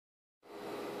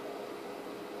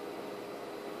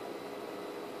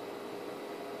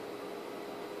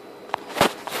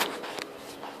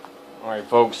Alright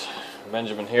folks,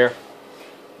 Benjamin here.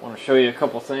 I want to show you a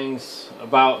couple things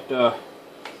about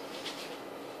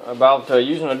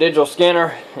using a digital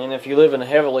scanner. And if you live in a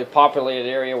heavily populated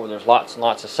area where there's lots and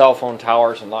lots of cell phone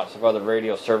towers and lots of other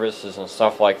radio services and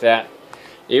stuff like that,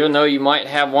 even though you might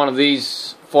have one of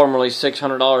these formerly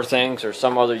 $600 things or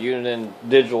some other unit-in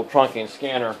digital trunking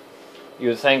scanner, you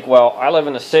would think, well, I live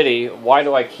in a city, why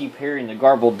do I keep hearing the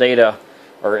garbled data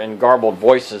or in garbled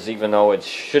voices even though it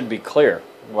should be clear?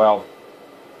 Well,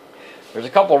 there's a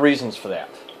couple reasons for that.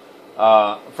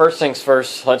 First things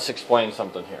first, let's explain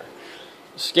something here.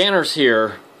 Scanners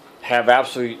here have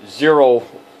absolutely zero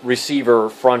receiver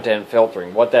front-end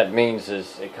filtering. What that means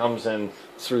is it comes in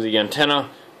through the antenna,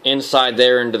 inside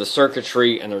there into the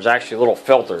circuitry, and there's actually little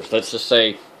filters. Let's just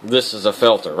say this is a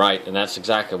filter, right? And that's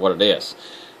exactly what it is.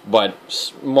 But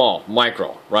small,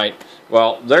 micro, right?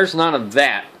 Well, there's none of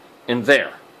that in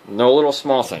there. No little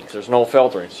small things. There's no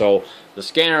filtering. So the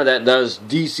scanner that does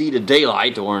DC to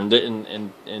daylight, or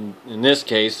in this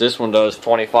case, this one does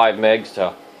 25 megs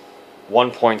to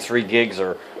 1.3 gigs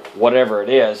or whatever it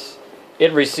is,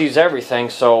 it receives everything,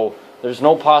 so there's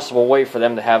no possible way for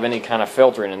them to have any kind of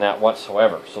filtering in that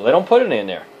whatsoever. So they don't put it in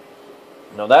there.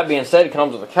 Now that being said, it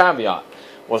comes with a caveat.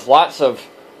 With lots of,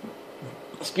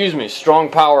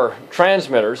 strong power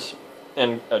transmitters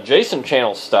and adjacent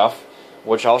channel stuff,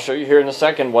 which I'll show you here in a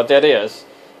second what that is,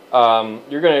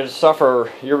 you're going to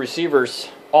suffer, your receivers,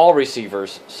 all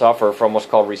receivers suffer from what's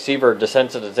called receiver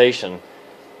desensitization,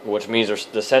 which means they're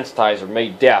desensitized or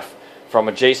made deaf from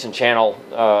adjacent channel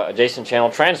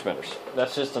transmitters.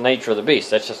 That's just the nature of the beast.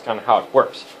 That's just kind of how it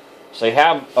works. So you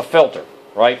have a filter,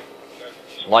 right?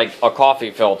 Like a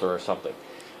coffee filter or something.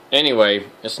 Anyway,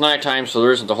 it's nighttime, so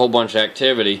there isn't a whole bunch of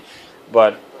activity,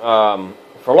 but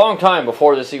for a long time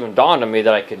before this even dawned on me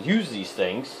that I could use these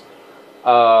things,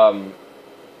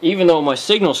 even though my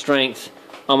signal strength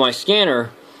on my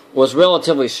scanner was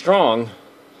relatively strong,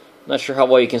 not sure how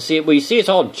well you can see it, but you see it's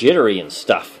all jittery and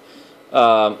stuff.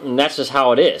 And that's just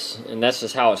how it is, and that's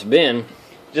just how it's been,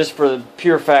 just for the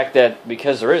pure fact that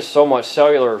because there is so much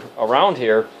cellular around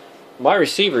here, my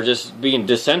receiver just being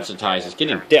desensitized, it's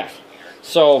getting deaf.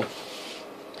 So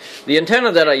the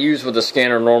antenna that I use with the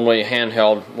scanner, normally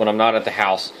handheld when I'm not at the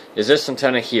house, is this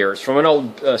antenna here. It's from an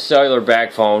old cellular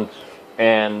bag phone,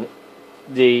 and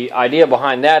the idea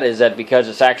behind that is that because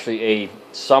it's actually a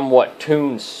somewhat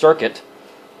tuned circuit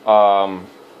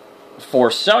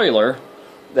for cellular,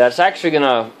 that's actually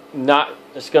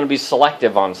it's going to be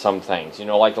selective on some things. You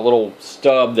know, like the little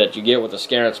stub that you get with the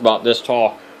scanner that's about this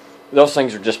tall, those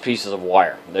things are just pieces of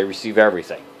wire. They receive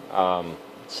everything,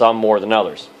 some more than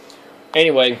others.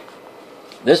 Anyway,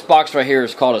 this box right here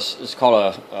is called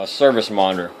a service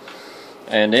monitor.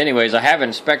 And anyways, I have it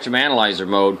in spectrum analyzer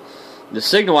mode. The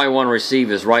signal I want to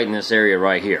receive is right in this area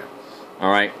right here.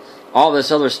 Alright, all this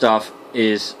other stuff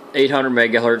is 800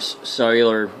 megahertz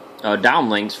cellular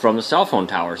downlinks from the cell phone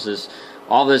towers.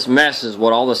 All this mess is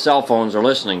what all the cell phones are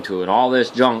listening to, and all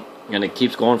this junk, and it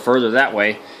keeps going further that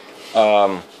way.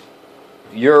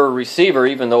 Your receiver,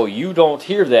 even though you don't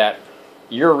hear that,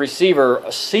 your receiver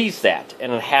sees that,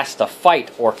 and it has to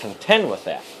fight or contend with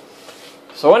that.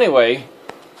 So anyway,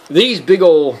 these big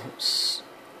old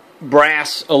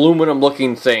brass, aluminum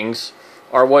looking things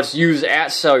are what's used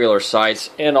at cellular sites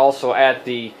and also at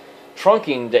the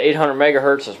trunking to 800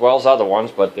 megahertz as well as other ones,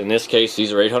 but in this case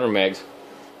these are 800 megs.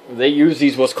 They use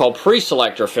these what's called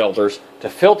pre-selector filters to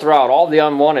filter out all the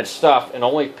unwanted stuff and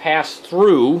only pass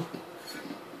through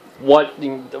what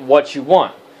you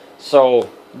want. So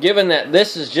given that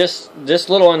this is just this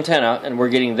little antenna and we're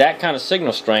getting that kind of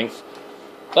signal strength,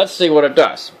 let's see what it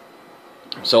does.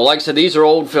 So like I said, these are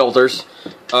old filters.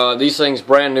 These things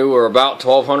brand new are about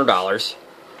 $1,200.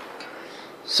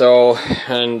 So,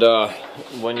 and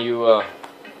when you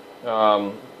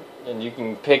and you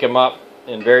can pick them up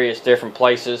in various different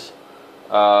places,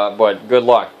 but good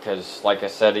luck, because like I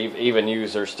said, even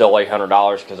used they're still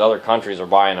 $800 because other countries are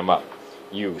buying them up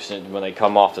used when they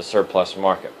come off the surplus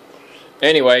market.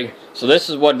 Anyway, so this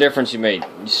is what difference you made.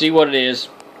 You see what it is,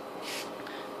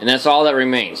 and that's all that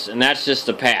remains, and that's just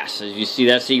the pass. As you see,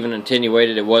 that's even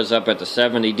attenuated. It was up at the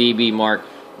 70 dB mark.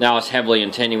 Now it's heavily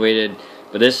attenuated,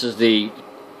 but this is the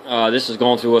this is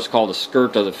going through what's called the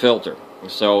skirt of the filter.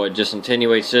 So it just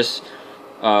attenuates this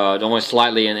only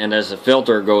slightly, and as the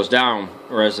filter goes down,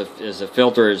 or as the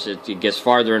filter it gets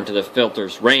farther into the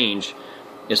filter's range,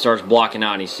 it starts blocking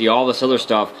out, and you see all this other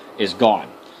stuff is gone.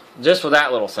 Just for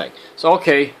that little thing. So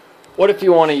okay, what if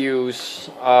you want to use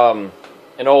an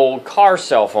old car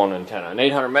cell phone antenna, an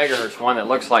 800 megahertz one that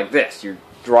looks like this? You're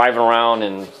driving around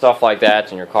and stuff like that,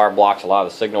 and your car blocks a lot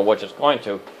of the signal, which it's going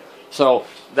to. So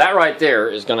that right there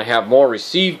is going to have more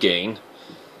receive gain.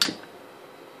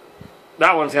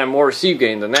 That one's going to have more receive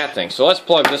gain than that thing. So let's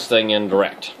plug this thing in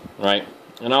direct, right?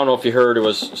 And I don't know if you heard, it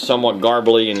was somewhat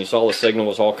garbly and you saw the signal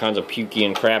was all kinds of pukey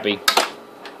and crappy.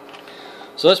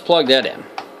 So let's plug that in,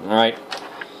 alright?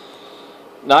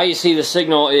 Now you see the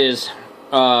signal is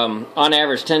on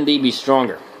average 10 dB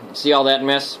stronger. See all that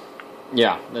mess?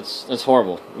 Yeah, that's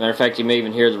horrible. Matter of fact, you may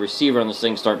even hear the receiver on this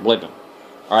thing start blipping.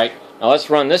 Alright, now let's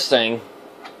run this thing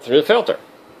through the filter.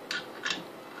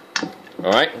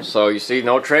 Alright, so you see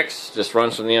no tricks, just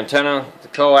runs from the antenna, the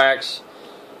coax,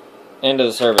 into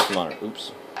the service monitor.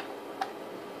 Oops.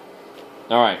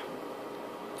 Alright,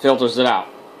 filters it out.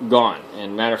 Gone.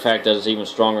 And matter of fact, that is even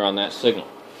stronger on that signal.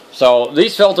 So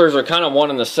these filters are kind of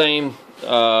one and the same.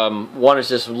 One is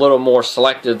just a little more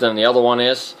selective than the other one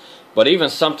is. But even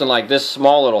something like this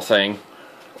small little thing,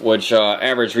 which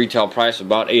average retail price of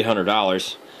about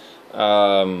 $800,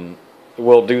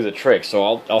 will do the trick.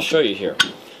 So I'll show you here.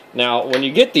 Now, when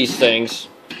you get these things,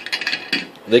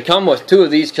 they come with two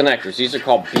of these connectors. These are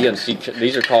called B and C.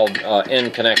 These are called N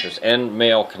connectors, N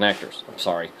male connectors. I'm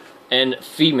sorry, N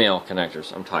female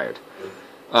connectors. I'm tired.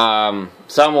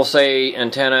 Some will say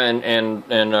antenna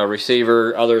and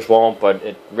receiver. Others won't, but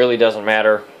it really doesn't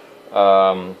matter.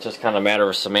 Just kind of matter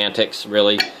of semantics,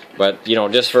 really. But you know,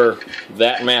 just for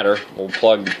that matter, we'll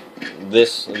plug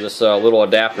this little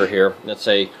adapter here. That's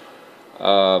a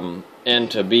N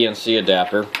to B and C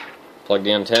adapter. Plug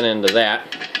the antenna into that,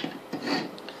 and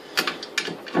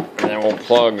then we'll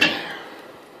plug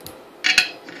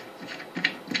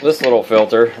this little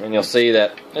filter, and you'll see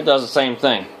that it does the same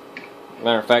thing.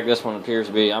 Matter of fact, this one appears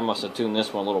to be, I must have tuned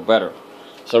this one a little better.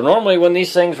 So normally when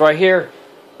these things right here,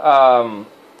 unless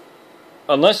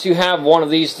you have one of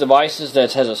these devices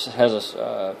that has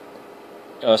a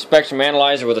spectrum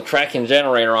analyzer with a tracking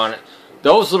generator on it,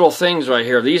 those little things right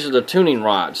here, these are the tuning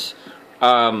rods.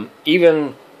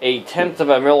 Even a 1/10 of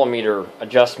a millimeter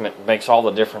adjustment makes all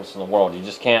the difference in the world. You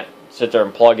just can't sit there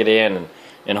and plug it in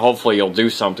and hopefully you'll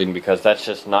do something, because that's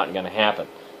just not going to happen.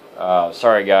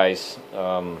 Sorry guys,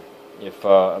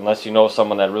 unless you know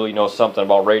someone that really knows something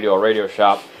about radio or radio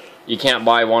shop, you can't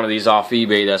buy one of these off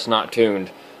eBay that's not tuned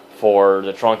for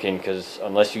the trunking, because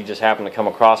unless you just happen to come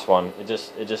across one, it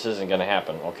just isn't going to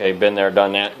happen. Okay, been there,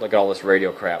 done that. Look at all this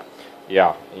radio crap.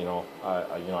 Yeah,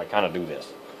 I kind of do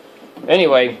this.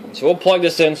 Anyway, so we'll plug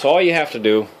this in. So all you have to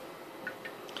do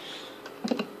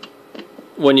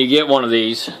when you get one of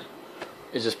these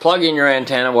is just plug in your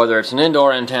antenna, whether it's an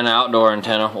indoor antenna, outdoor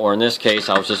antenna, or in this case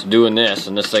I was just doing this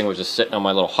and this thing was just sitting on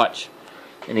my little hutch.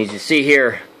 And as you see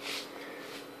here,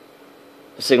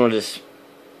 the signal just,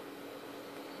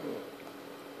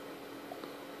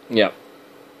 yep,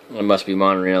 I must be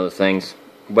monitoring other things.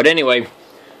 But anyway,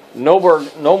 no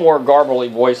more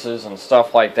garbly voices and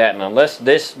stuff like that. And unless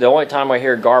the only time I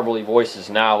hear garbly voices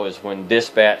now is when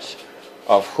dispatch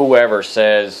of whoever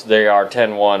says they are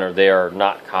 10-1 or they are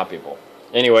not copyable.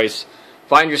 Anyways,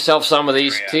 find yourself some of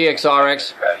these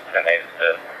TXRX.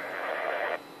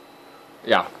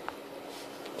 Yeah.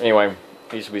 Anyway,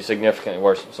 these will be significantly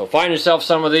worse. So find yourself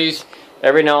some of these.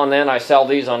 Every now and then I sell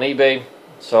these on eBay.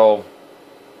 So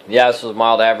yeah, this is a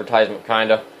mild advertisement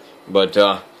kinda, but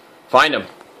find them.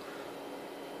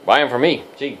 Buy them from me.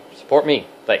 Gee, support me.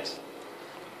 Thanks.